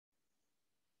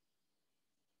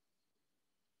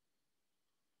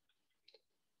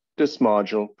This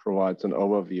module provides an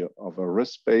overview of a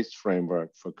risk-based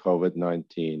framework for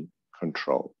COVID-19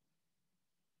 control.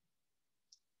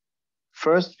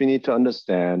 First, we need to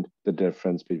understand the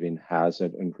difference between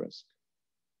hazard and risk.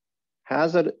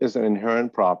 Hazard is an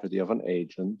inherent property of an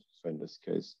agent, so in this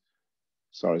case,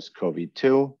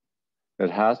 SARS-CoV-2,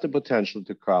 that has the potential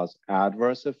to cause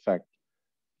adverse effect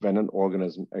when an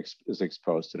organism is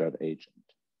exposed to that agent.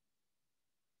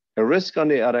 A risk, on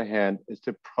the other hand, is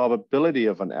the probability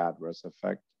of an adverse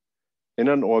effect in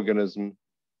an organism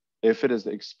if it is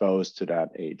exposed to that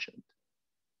agent.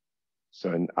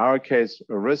 So in our case,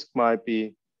 a risk might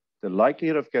be the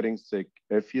likelihood of getting sick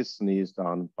if you sneezed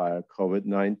on by a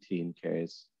COVID-19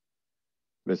 case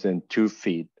within 2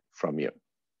 feet from you.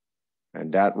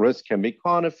 And that risk can be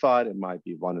quantified. It might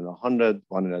be 1 in 100,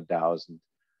 1 in 1,000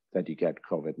 that you get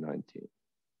COVID-19.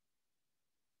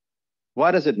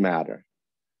 Why does it matter?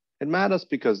 It matters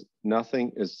because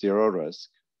nothing is zero risk.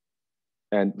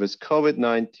 And with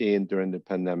COVID-19 during the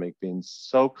pandemic being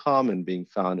so common, being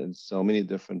found in so many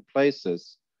different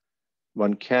places,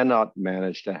 one cannot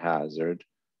manage the hazard.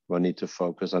 One needs to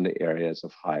focus on the areas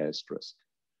of highest risk.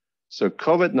 So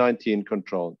COVID-19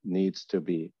 control needs to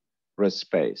be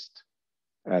risk-based.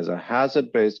 As a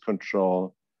hazard-based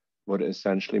control would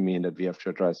essentially mean that we have to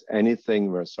address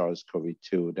anything where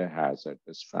SARS-CoV-2, the hazard,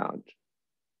 is found.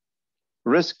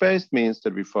 Risk-based means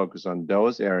that we focus on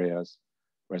those areas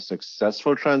where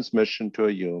successful transmission to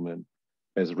a human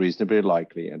is reasonably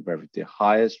likely and where the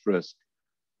highest risk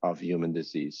of human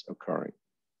disease occurring.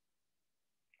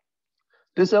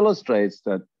 This illustrates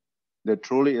that there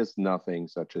truly is nothing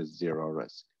such as zero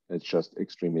risk. It's just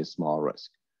extremely small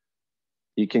risk.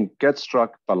 You can get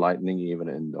struck by lightning even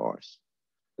indoors.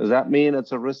 Does that mean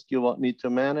it's a risk you won't need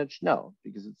to manage? No,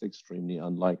 because it's extremely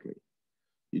unlikely.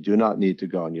 You do not need to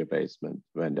go in your basement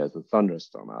when there's a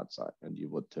thunderstorm outside, and you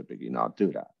would typically not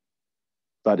do that.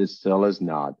 But it still is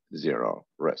not zero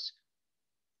risk.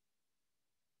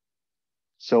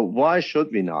 So why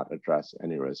should we not address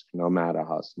any risk, no matter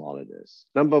how small it is?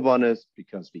 Number one is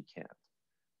because we can't.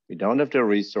 We don't have the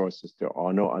resources. There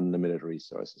are no unlimited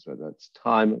resources, whether it's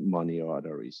time, money, or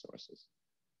other resources.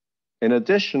 In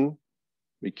addition,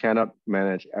 we cannot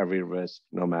manage every risk,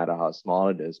 no matter how small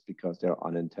it is, because there are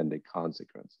unintended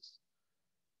consequences.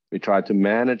 We try to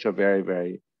manage a very,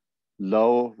 very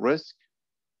low risk.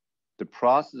 The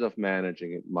process of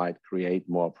managing it might create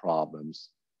more problems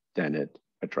than it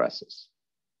addresses.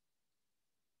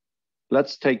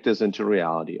 Let's take this into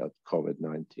reality of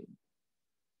COVID-19.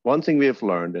 One thing we have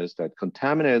learned is that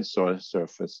contaminated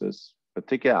surfaces,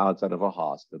 particularly outside of a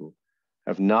hospital,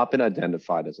 have not been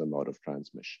identified as a mode of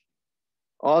transmission.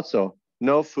 Also,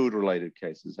 no food-related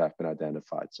cases have been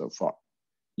identified so far.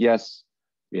 Yes,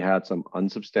 we had some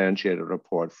unsubstantiated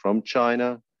report from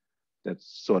China that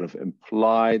sort of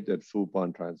implied that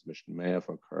foodborne transmission may have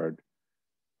occurred,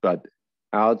 but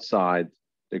outside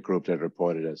the group that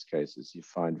reported as cases, you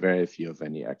find very few, if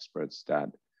any, experts that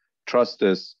trust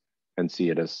this and see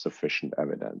it as sufficient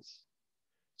evidence.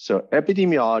 So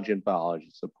epidemiology and biology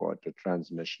support that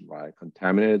transmission via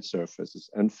contaminated surfaces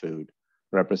and food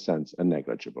represents a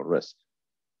negligible risk.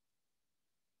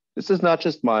 This is not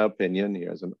just my opinion.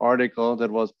 Here's an article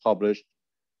that was published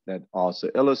that also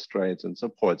illustrates and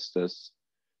supports this.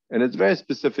 And it's very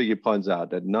specific. It points out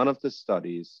that none of the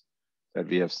studies that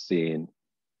we have seen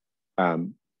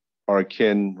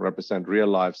represent real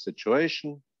life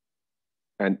situation,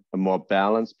 and a more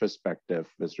balanced perspective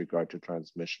with regard to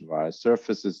transmission via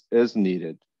surfaces is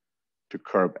needed to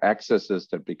curb excesses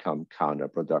that become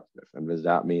counterproductive. And does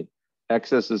that mean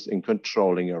excesses in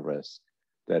controlling a risk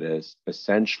that is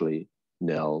essentially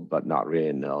nil, but not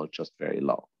really nil, just very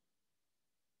low?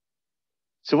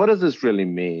 So what does this really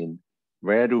mean?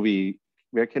 Where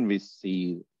can we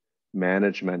see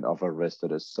management of a risk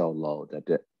that is so low that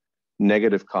the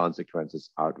negative consequences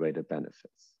outweigh the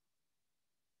benefits?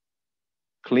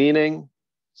 Cleaning,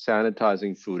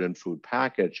 sanitizing food and food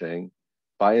packaging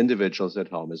by individuals at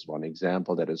home is one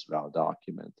example that is well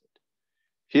documented.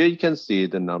 Here you can see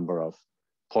the number of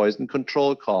poison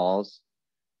control calls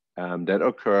that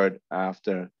occurred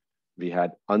after we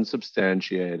had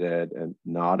unsubstantiated and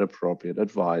not appropriate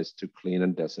advice to clean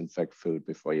and disinfect food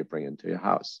before you bring it into your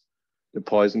house. The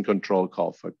poison control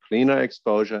call for cleaner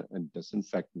exposure and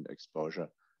disinfectant exposure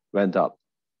went up.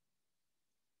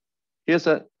 Here's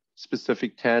a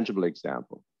specific tangible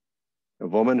example. A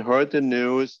woman heard the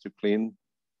news to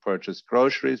purchase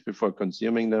groceries before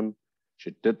consuming them.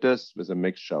 She did this with a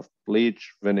mixture of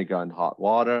bleach, vinegar, and hot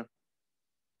water,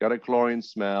 got a chlorine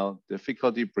smell,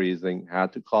 difficulty breathing,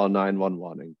 had to call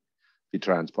 911 and be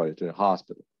transported to the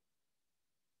hospital.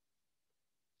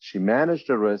 She managed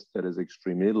a risk that is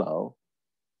extremely low.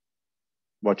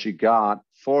 What she got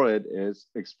for it is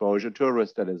exposure to a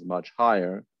risk that is much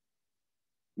higher.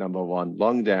 Number one,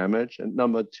 lung damage. And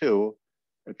number two,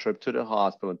 a trip to the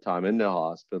hospital and time in the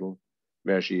hospital,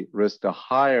 where she risked a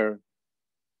higher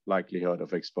likelihood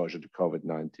of exposure to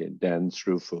COVID-19 than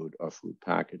through food or food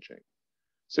packaging.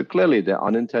 So clearly the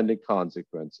unintended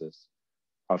consequences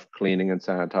of cleaning and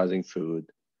sanitizing food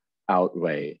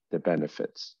outweigh the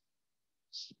benefits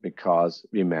because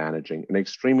we're managing an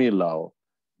extremely low,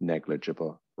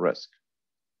 negligible risk.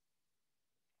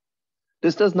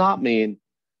 This does not mean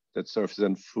that surfaces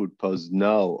and food pose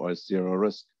no or zero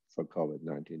risk for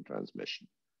COVID-19 transmission,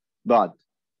 but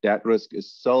that risk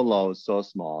is so low, so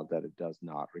small that it does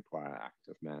not require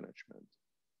active management.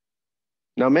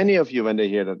 Now, many of you, when they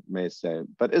hear that, may say,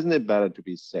 but isn't it better to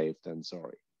be safe than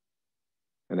sorry?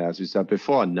 And as we said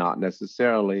before, not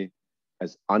necessarily,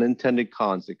 as unintended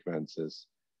consequences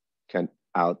can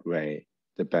outweigh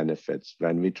the benefits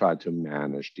when we try to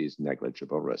manage these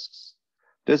negligible risks.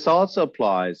 This also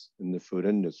applies in the food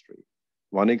industry.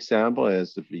 One example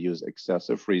is if we use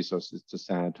excessive resources to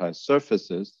sanitize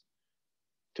surfaces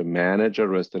to manage a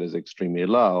risk that is extremely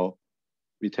low,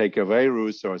 we take away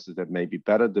resources that may be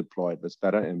better deployed with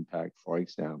better impact, for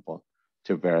example,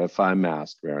 to verify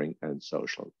mask wearing and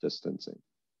social distancing.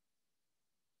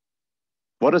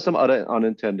 What are some other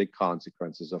unintended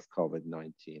consequences of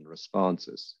COVID-19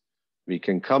 responses? We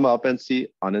can come up and see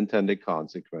unintended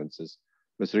consequences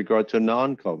with regard to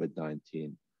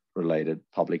non-COVID-19 related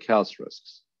public health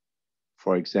risks.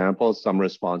 For example, some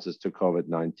responses to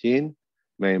COVID-19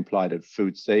 may imply that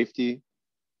food safety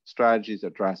strategies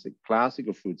addressing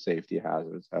classical food safety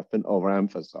hazards have been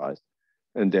overemphasized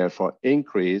and therefore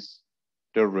increase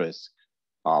the risk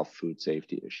of food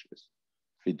safety issues.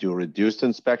 If we do reduced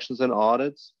inspections and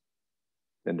audits,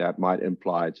 then that might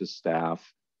imply to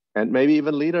staff and maybe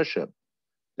even leadership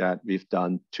that we've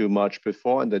done too much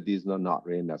before and that these are not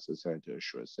really necessary to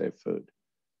assure safe food.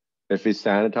 If we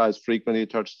sanitize frequently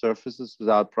touched surfaces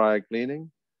without prior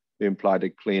cleaning, we imply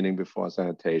that cleaning before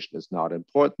sanitation is not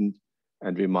important,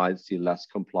 and we might see less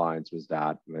compliance with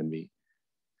that when we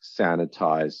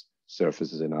sanitize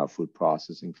surfaces in our food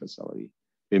processing facility.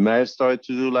 We may have started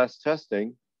to do less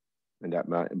testing, and that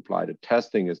might imply that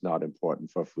testing is not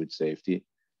important for food safety,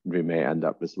 and we may end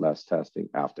up with less testing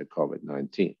after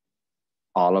COVID-19.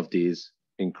 All of these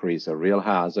increase a real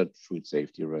hazard, food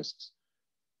safety risks,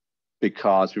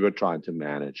 because we were trying to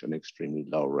manage an extremely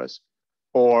low risk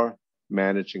or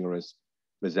managing risk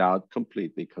without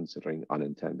completely considering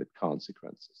unintended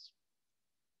consequences.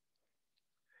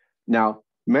 Now,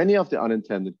 many of the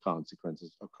unintended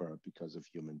consequences occur because of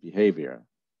human behavior.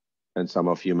 And some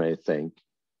of you may think,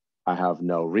 I have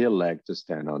no real leg to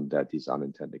stand on that these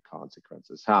unintended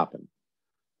consequences happen.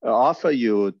 I offer to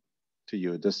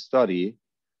you this study,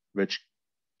 which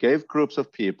gave groups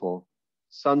of people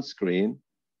sunscreen,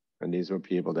 and these were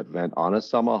people that went on a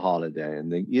summer holiday,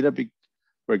 and they either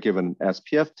were given an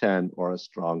SPF 10 or a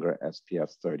stronger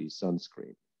SPF 30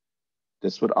 sunscreen.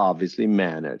 This would obviously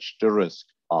manage the risk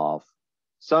of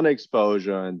sun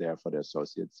exposure and therefore the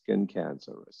associated skin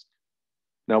cancer risk.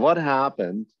 Now, what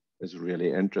happened is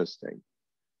really interesting.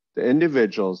 The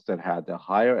individuals that had the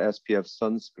higher SPF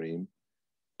sunscreen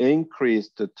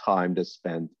increased the time they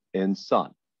spent in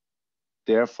sun,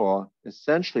 therefore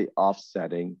essentially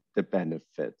offsetting the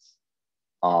benefits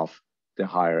of the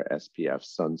higher SPF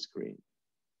sunscreen.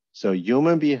 So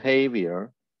human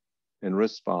behavior in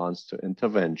response to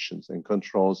interventions and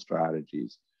control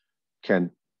strategies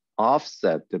can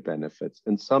offset the benefits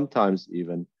and sometimes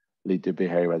even lead to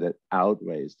behavior that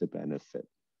outweighs the benefit.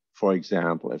 For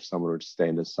example, if someone would stay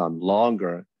in the sun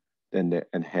longer than the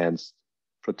enhanced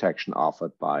protection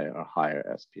offered by a higher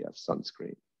SPF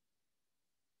sunscreen.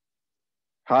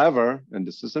 However, and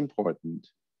this is important,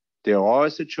 there are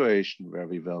situations where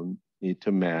we will need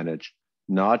to manage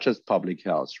not just public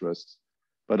health risks,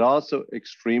 but also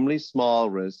extremely small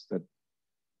risks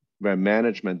where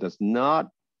management does not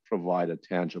provide a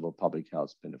tangible public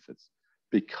health benefits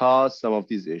because some of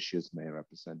these issues may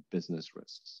represent business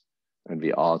risks. And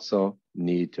we also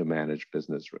need to manage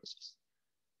business risks.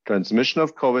 Transmission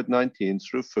of COVID-19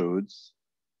 through foods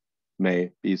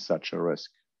may be such a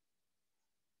risk.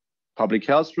 Public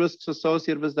health risks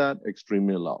associated with that,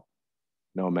 extremely low.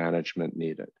 No management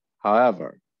needed.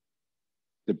 However,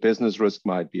 the business risk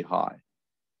might be high.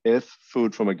 If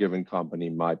food from a given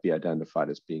company might be identified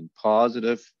as being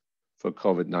positive for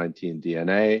COVID-19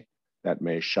 DNA, that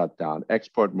may shut down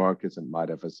export markets and might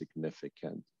have a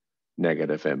significant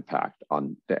negative impact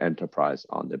on the enterprise,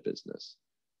 on the business.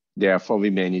 Therefore, we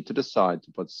may need to decide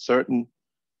to put certain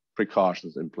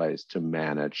precautions in place to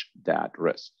manage that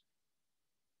risk.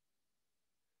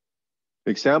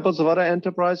 Examples of other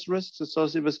enterprise risks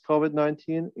associated with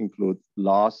COVID-19 include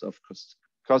loss of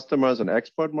customers and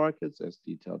export markets, as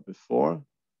detailed before,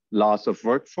 loss of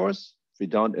workforce. If we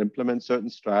don't implement certain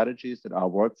strategies that our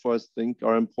workforce think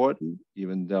are important,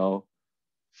 even though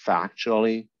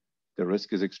factually the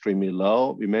risk is extremely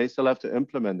low, we may still have to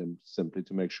implement them simply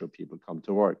to make sure people come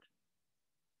to work.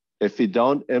 If we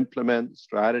don't implement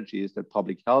strategies that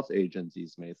public health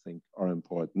agencies may think are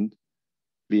important,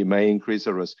 we may increase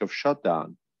the risk of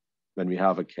shutdown when we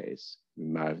have a case. We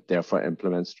might therefore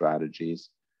implement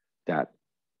strategies that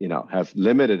have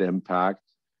limited impact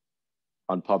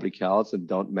on public health and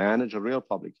don't manage a real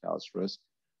public health risk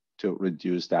to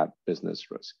reduce that business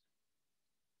risk.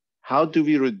 How do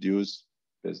we reduce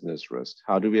business risk?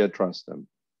 How do we address them?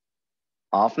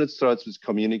 Often it starts with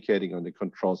communicating on the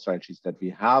control strategies that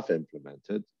we have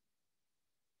implemented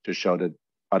to show that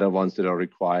other ones that are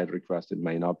requested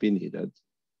may not be needed.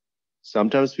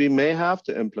 Sometimes we may have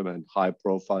to implement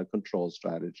high-profile control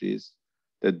strategies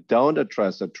that don't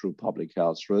address a true public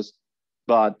health risk,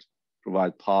 but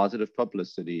provide positive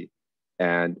publicity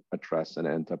and address an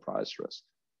enterprise risk.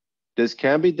 This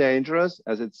can be dangerous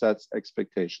as it sets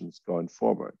expectations going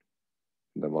forward.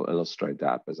 And then we'll illustrate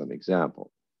that as an example.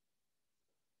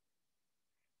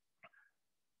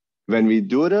 When we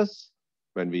do this,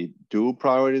 when we do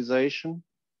prioritization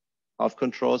of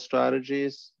control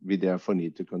strategies, we therefore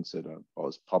need to consider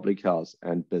both public health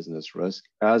and business risk,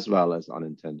 as well as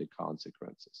unintended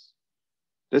consequences.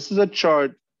 This is a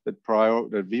chart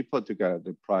that we put together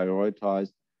to prioritize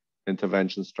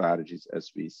intervention strategies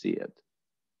as we see it.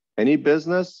 Any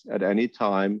business at any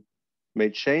time may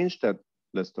change that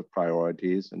list of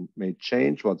priorities and may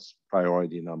change what's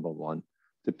priority number one,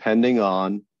 depending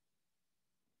on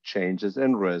changes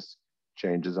in risk,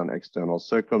 changes on external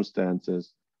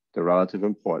circumstances, the relative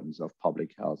importance of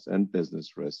public health and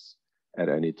business risks at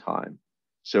any time.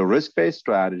 So risk-based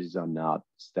strategies are not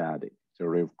static. They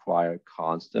require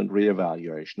constant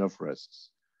reevaluation of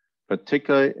risks,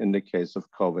 particularly in the case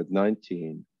of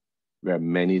COVID-19, where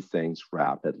many things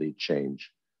rapidly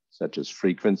change, such as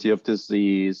frequency of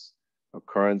disease,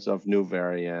 occurrence of new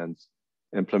variants,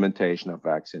 implementation of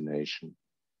vaccination,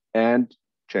 and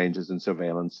changes in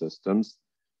surveillance systems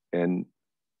in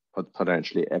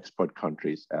potentially export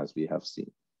countries, as we have seen.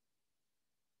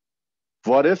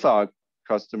 What if our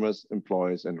customers,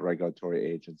 employees, and regulatory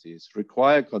agencies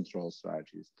require control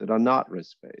strategies that are not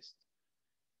risk-based?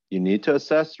 You need to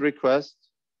assess the request.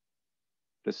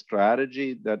 The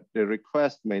strategy that the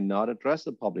request may not address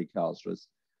a public health risk,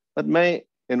 but may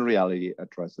in reality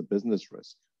address a business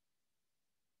risk.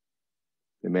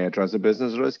 They may address a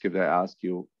business risk if they ask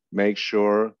you,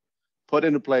 put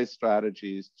into place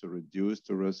strategies to reduce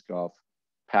the risk of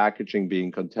packaging being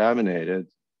contaminated.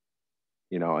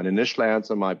 An initial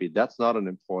answer might be, that's not an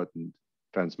important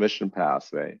transmission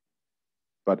pathway.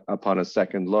 But upon a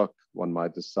second look, one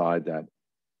might decide that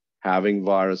having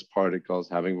virus particles,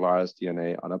 having virus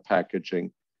DNA on a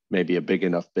packaging may be a big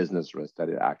enough business risk that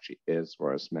it actually is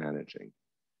worth managing.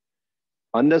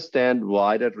 Understand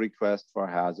why that request for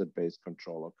hazard-based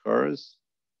control occurs.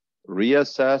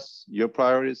 Reassess your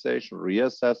prioritization,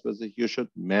 reassess whether you should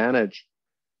manage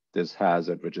this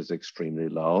hazard, which is extremely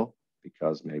low,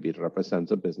 because maybe it represents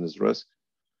a business risk,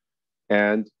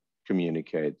 and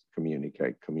communicate.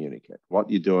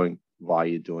 What you're doing, why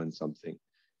you're doing something,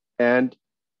 and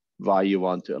why you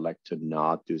want to elect to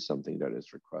not do something that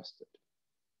is requested.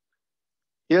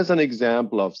 Here's an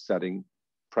example of setting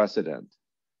precedent.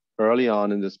 Early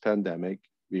on in this pandemic,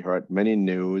 we heard many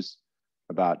news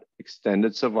about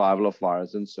extended survival of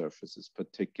virus and surfaces,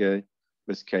 particularly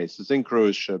with cases in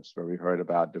cruise ships where we heard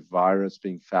about the virus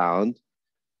being found,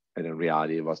 and in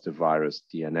reality it was the virus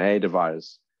DNA, the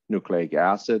virus nucleic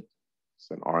acid. It's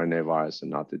an RNA virus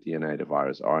and not the DNA, the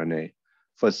virus RNA,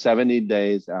 for 70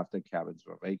 days after cabins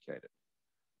were vacated.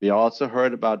 We also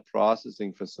heard about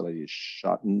processing facilities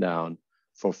shutting down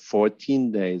for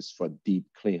 14 days for deep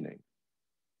cleaning.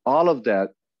 All of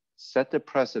that set the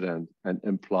precedent and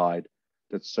implied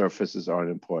that surfaces are an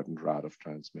important route of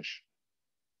transmission.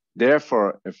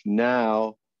 Therefore, if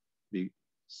now we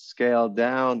scale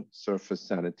down surface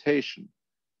sanitation,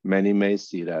 many may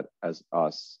see that as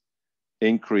us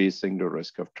increasing the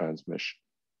risk of transmission,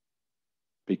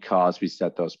 because we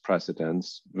set those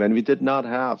precedents when we did not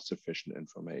have sufficient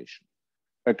information.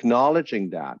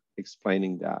 Acknowledging that,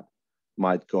 explaining that,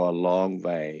 might go a long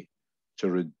way to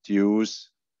reduce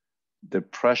the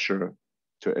pressure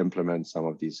to implement some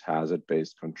of these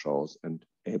hazard-based controls and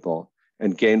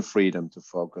and gain freedom to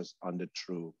focus on the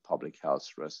true public health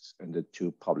risks and the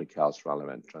two public health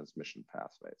relevant transmission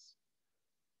pathways.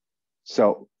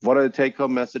 So what are the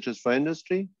take-home messages for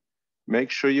industry?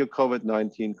 Make sure your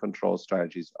COVID-19 control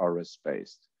strategies are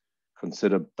risk-based.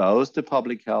 Consider both the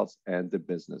public health and the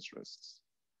business risks.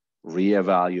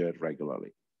 Reevaluate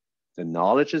regularly. The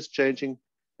knowledge is changing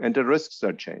and the risks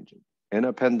are changing. In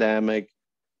a pandemic,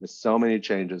 with so many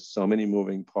changes, so many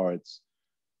moving parts,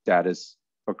 that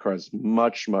occurs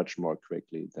much, much more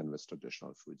quickly than with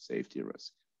traditional food safety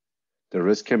risk. The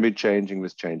risk can be changing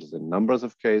with changes in numbers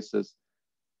of cases,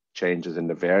 changes in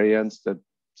the variants that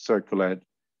circulate,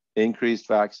 increased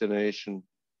vaccination,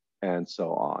 and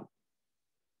so on.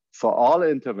 For all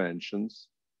interventions,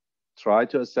 try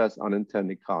to assess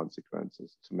unintended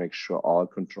consequences to make sure all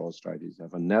control strategies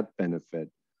have a net benefit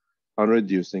on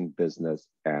reducing business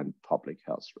and public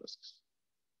health risks.